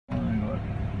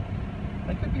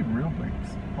Could be real wings,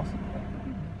 possibly.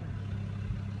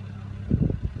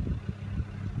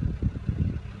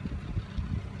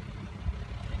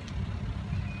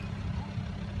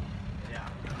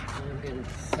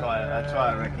 That's why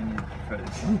I reckon you prefer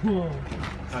this one.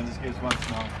 Don't just give us one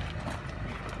smile.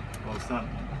 Well, it's not.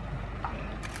 Yeah.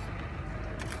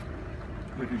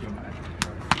 Look at your mate.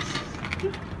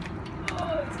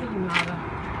 Oh, it's getting harder.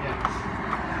 Yeah.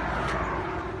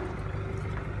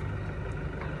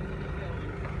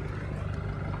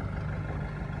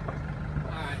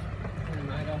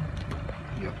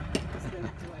 Yep.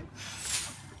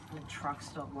 The truck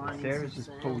stop line. Sarah's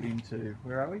just pulled into,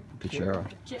 where are we? Pajera.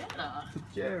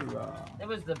 Pajera. There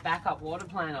was the backup water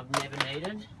plant I've never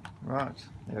needed. Right,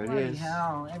 there it Holy is.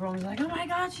 hell. Everyone was like, oh my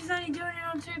god, she's only doing it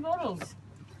on 2 bottles.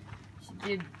 She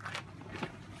did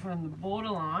from the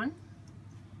borderline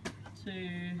to,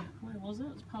 where was it?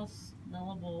 It was past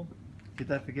Nullarbor. Did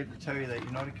they forget to tell you that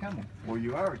you're not a camel? Or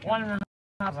you are a camel?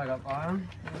 1.5 I got by them.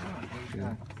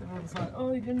 Yeah. So I was like,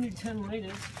 oh, you're going to need 10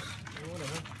 litres. Or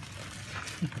whatever.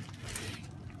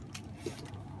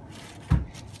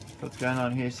 What's going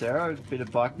on here, Sarah? A bit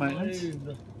of bike maintenance?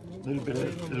 Little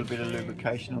bit of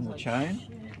lubrication on the chain.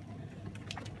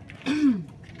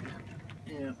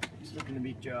 Yeah, it's looking a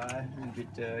bit dry and a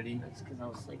bit dirty. That's because I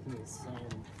was sleeping in the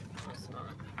sand last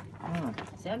night. Oh,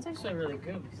 Sounds actually really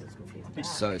good because it's good for your back.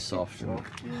 It's so soft. yeah.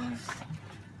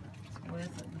 It's worth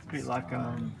it. It's a bit like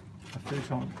a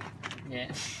futon. Yeah. A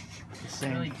It's a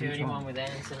sand really dirty futon. one with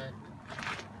ants in it.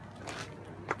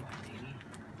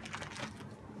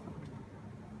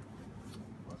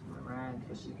 Lost my rag.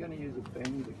 So she's going to use a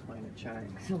beanie to clean a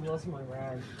chain. I lost my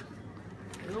rag.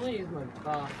 I normally use my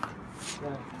buff,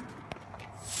 but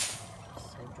it's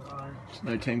so dry.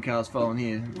 No team cars following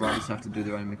here. Riders have to do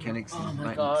their own mechanics Oh and my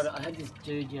maintenance. god, I had this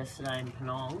dude yesterday in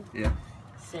Penang, Yeah.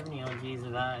 70 odd years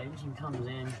of age, and comes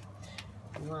in.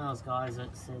 He's one of those guys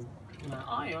that said, you know,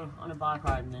 oh, you're on a bike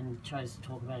ride, and then chose to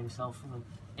talk about himself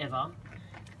forever.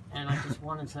 And I just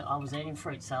wanted to, I was eating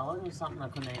fruit salad or something I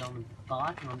couldn't eat on the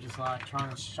bike, and I'm just like trying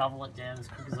to shovel it down as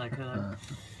quick as I could.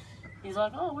 He's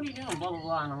like, oh, what are you doing? Blah, blah,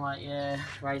 blah. And I'm like, yeah,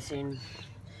 racing. He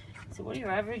said, what are you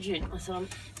averaging? I said,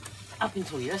 up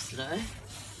until yesterday,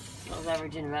 I was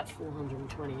averaging about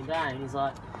 420 a day. And he's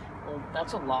like, well,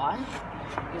 that's a lie.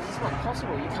 He goes, it's not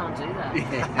possible, you can't do that.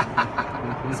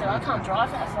 Yeah. He said, I can't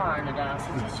drive that far in a day. I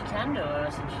said, yes, you can do it. I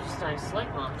said, you just don't sleep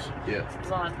much. Yeah.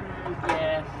 He's like,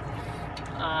 yeah.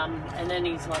 And then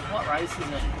he's like, what race is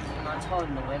it? And I told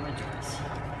him the Weber dress.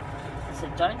 I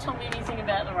said, don't tell me anything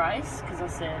about the race, because I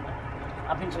said,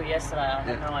 up until yesterday, I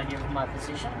had no idea of my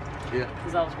position. Yeah.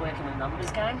 Because I was working a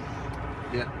numbers game.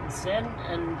 Yeah. Instead,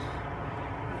 and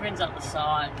he brings up the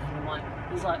side, and I'm like,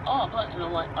 he's like, oh, but, and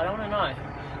I'm like, I don't want to know.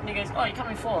 And he goes, oh, you're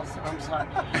coming fourth. And I'm just like,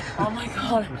 oh my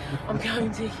god, I'm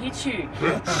going to hit you.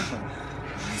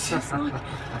 It's just like,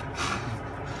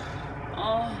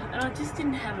 oh, and I just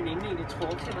didn't have it in me to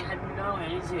talk to him. I had no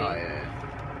energy. Oh yeah.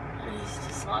 And he's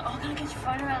just like, oh, can I get your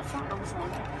photo out front? And I was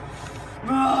like,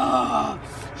 "Rah!"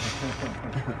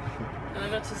 And I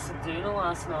got to Seduna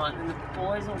last night, and the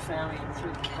boys all found me and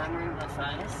threw the camera in my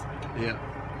face. Yeah.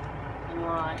 I'm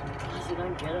like, guys, you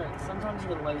don't get it. Sometimes you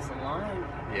gotta leave us alone.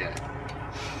 Yeah.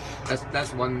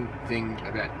 That's one thing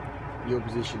about your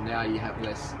position now. You have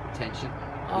less tension.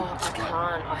 Oh, I can't.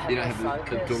 I have You don't no have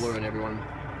the focus. doula and everyone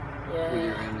Yeah. with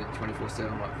you around at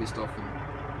 24/7, like pissed off and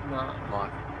No.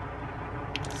 like.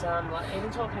 So I'm like, even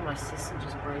talking to my sister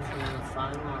just briefly on the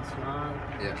phone last night.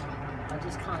 Yeah. I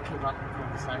just can't keep up the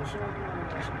conversation.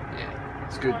 Yeah.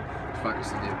 It's good to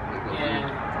focus on your well-being. Yeah.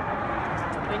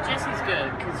 I mean, Jesse's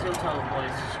good because she'll tell the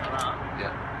boys to shut up.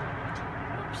 Yeah.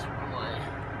 Oops, wrong way.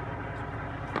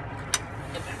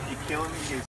 You're killing me here.